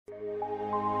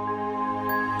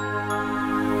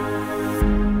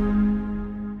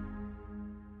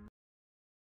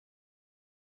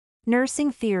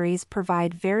Nursing theories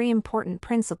provide very important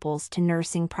principles to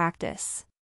nursing practice.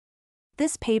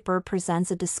 This paper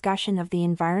presents a discussion of the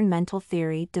environmental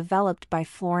theory developed by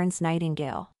Florence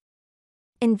Nightingale.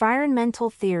 Environmental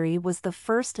theory was the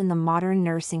first in the modern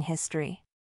nursing history.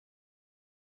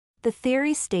 The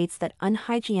theory states that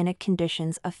unhygienic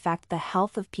conditions affect the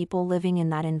health of people living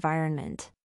in that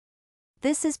environment.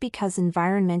 This is because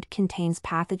environment contains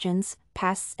pathogens,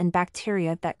 pests, and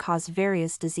bacteria that cause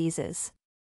various diseases.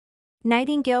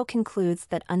 Nightingale concludes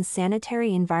that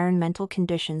unsanitary environmental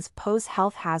conditions pose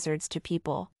health hazards to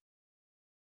people.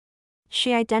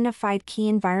 She identified key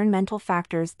environmental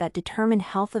factors that determine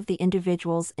health of the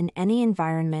individuals in any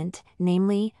environment,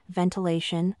 namely,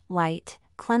 ventilation, light,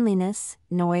 cleanliness,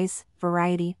 noise,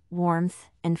 variety, warmth,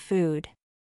 and food.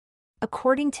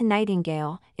 According to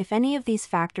Nightingale, if any of these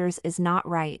factors is not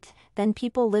right, then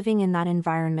people living in that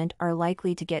environment are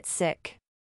likely to get sick.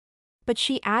 But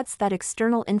she adds that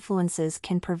external influences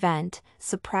can prevent,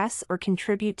 suppress, or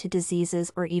contribute to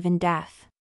diseases or even death.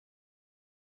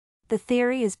 The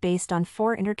theory is based on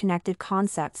 4 interconnected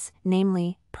concepts,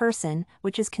 namely, person,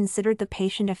 which is considered the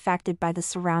patient affected by the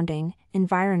surrounding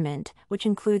environment, which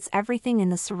includes everything in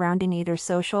the surrounding, either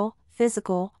social,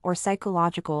 physical, or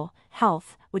psychological;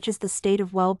 health, which is the state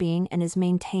of well-being and is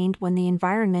maintained when the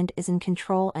environment is in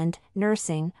control; and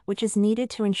nursing, which is needed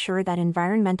to ensure that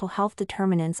environmental health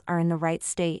determinants are in the right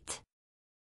state.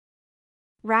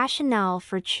 Rationale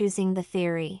for choosing the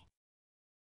theory.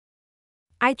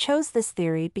 I chose this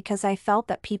theory because I felt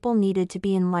that people needed to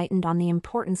be enlightened on the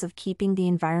importance of keeping the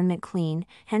environment clean,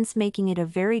 hence making it a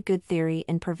very good theory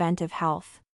in preventive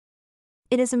health.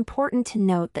 It is important to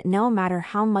note that no matter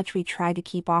how much we try to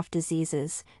keep off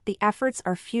diseases, the efforts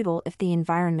are futile if the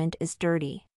environment is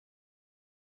dirty.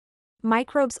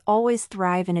 Microbes always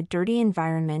thrive in a dirty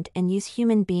environment and use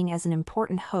human being as an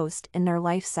important host in their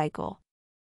life cycle.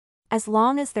 As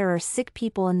long as there are sick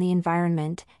people in the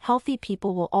environment, healthy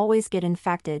people will always get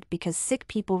infected because sick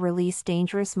people release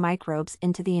dangerous microbes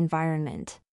into the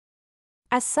environment.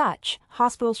 As such,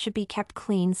 hospitals should be kept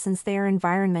clean since they are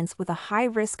environments with a high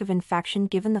risk of infection,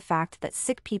 given the fact that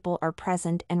sick people are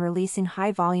present and releasing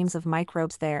high volumes of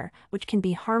microbes there, which can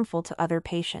be harmful to other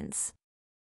patients.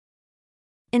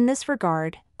 In this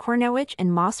regard, Korniewucz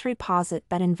and Masri posit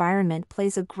that environment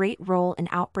plays a great role in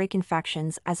outbreak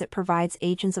infections as it provides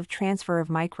agents of transfer of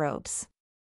microbes.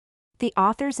 The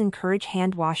authors encourage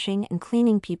hand washing and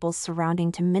cleaning people's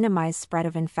surrounding to minimize spread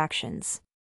of infections.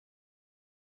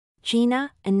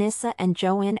 Gina, Anissa, and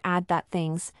Joanne add that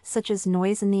things, such as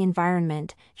noise in the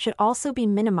environment, should also be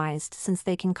minimized since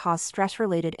they can cause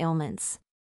stress-related ailments.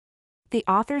 The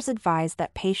authors advise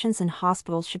that patients in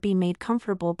hospitals should be made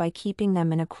comfortable by keeping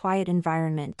them in a quiet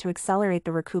environment to accelerate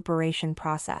the recuperation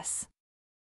process.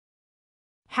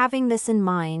 Having this in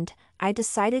mind, I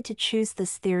decided to choose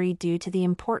this theory due to the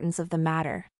importance of the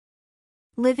matter.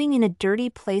 Living in a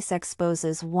dirty place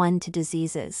exposes one to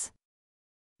diseases.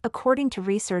 According to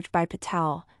research by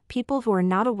Patel, people who are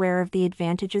not aware of the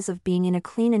advantages of being in a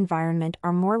clean environment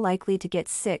are more likely to get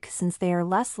sick since they are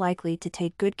less likely to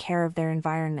take good care of their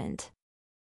environment.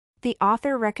 The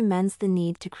author recommends the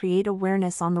need to create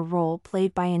awareness on the role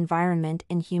played by environment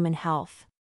in human health.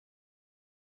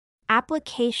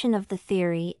 Application of the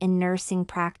theory in nursing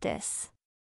practice.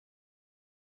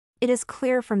 It is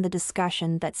clear from the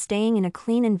discussion that staying in a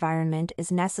clean environment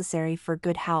is necessary for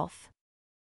good health.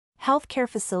 Healthcare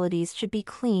facilities should be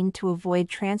clean to avoid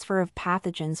transfer of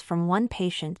pathogens from one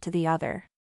patient to the other.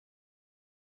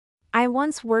 I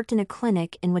once worked in a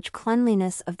clinic in which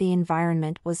cleanliness of the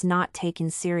environment was not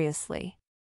taken seriously.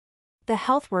 The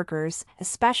health workers,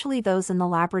 especially those in the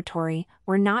laboratory,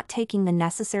 were not taking the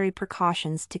necessary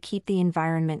precautions to keep the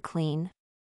environment clean.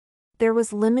 There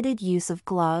was limited use of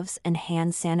gloves and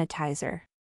hand sanitizer.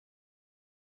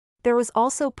 There was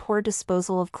also poor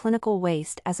disposal of clinical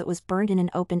waste as it was burned in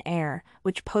an open air,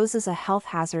 which poses a health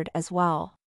hazard as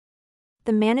well.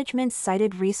 The management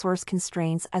cited resource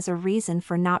constraints as a reason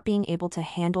for not being able to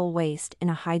handle waste in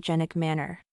a hygienic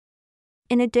manner.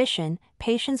 In addition,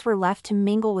 patients were left to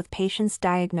mingle with patients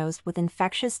diagnosed with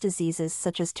infectious diseases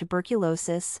such as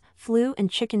tuberculosis, flu,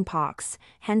 and chickenpox,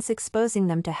 hence exposing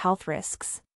them to health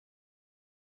risks.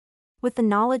 With the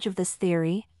knowledge of this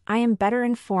theory, I am better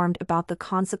informed about the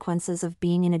consequences of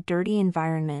being in a dirty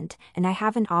environment, and I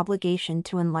have an obligation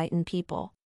to enlighten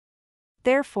people.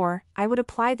 Therefore, I would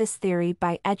apply this theory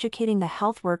by educating the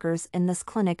health workers in this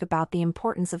clinic about the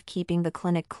importance of keeping the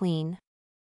clinic clean.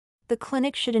 The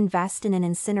clinic should invest in an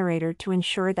incinerator to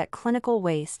ensure that clinical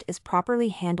waste is properly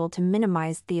handled to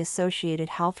minimize the associated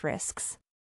health risks.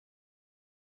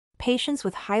 Patients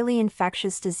with highly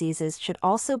infectious diseases should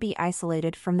also be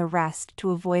isolated from the rest to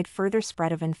avoid further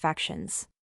spread of infections.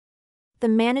 The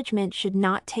management should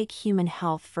not take human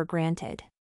health for granted.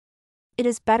 It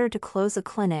is better to close a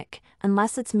clinic,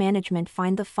 unless its management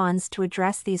find the funds to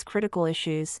address these critical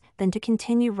issues, than to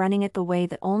continue running it the way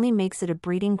that only makes it a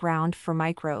breeding ground for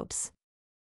microbes.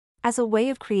 As a way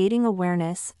of creating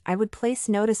awareness, I would place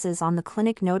notices on the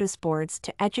clinic notice boards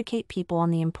to educate people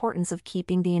on the importance of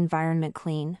keeping the environment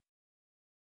clean.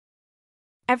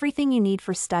 Everything you need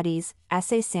for studies,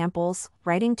 essay samples,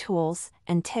 writing tools,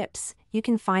 and tips, you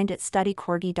can find at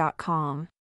studycorgi.com.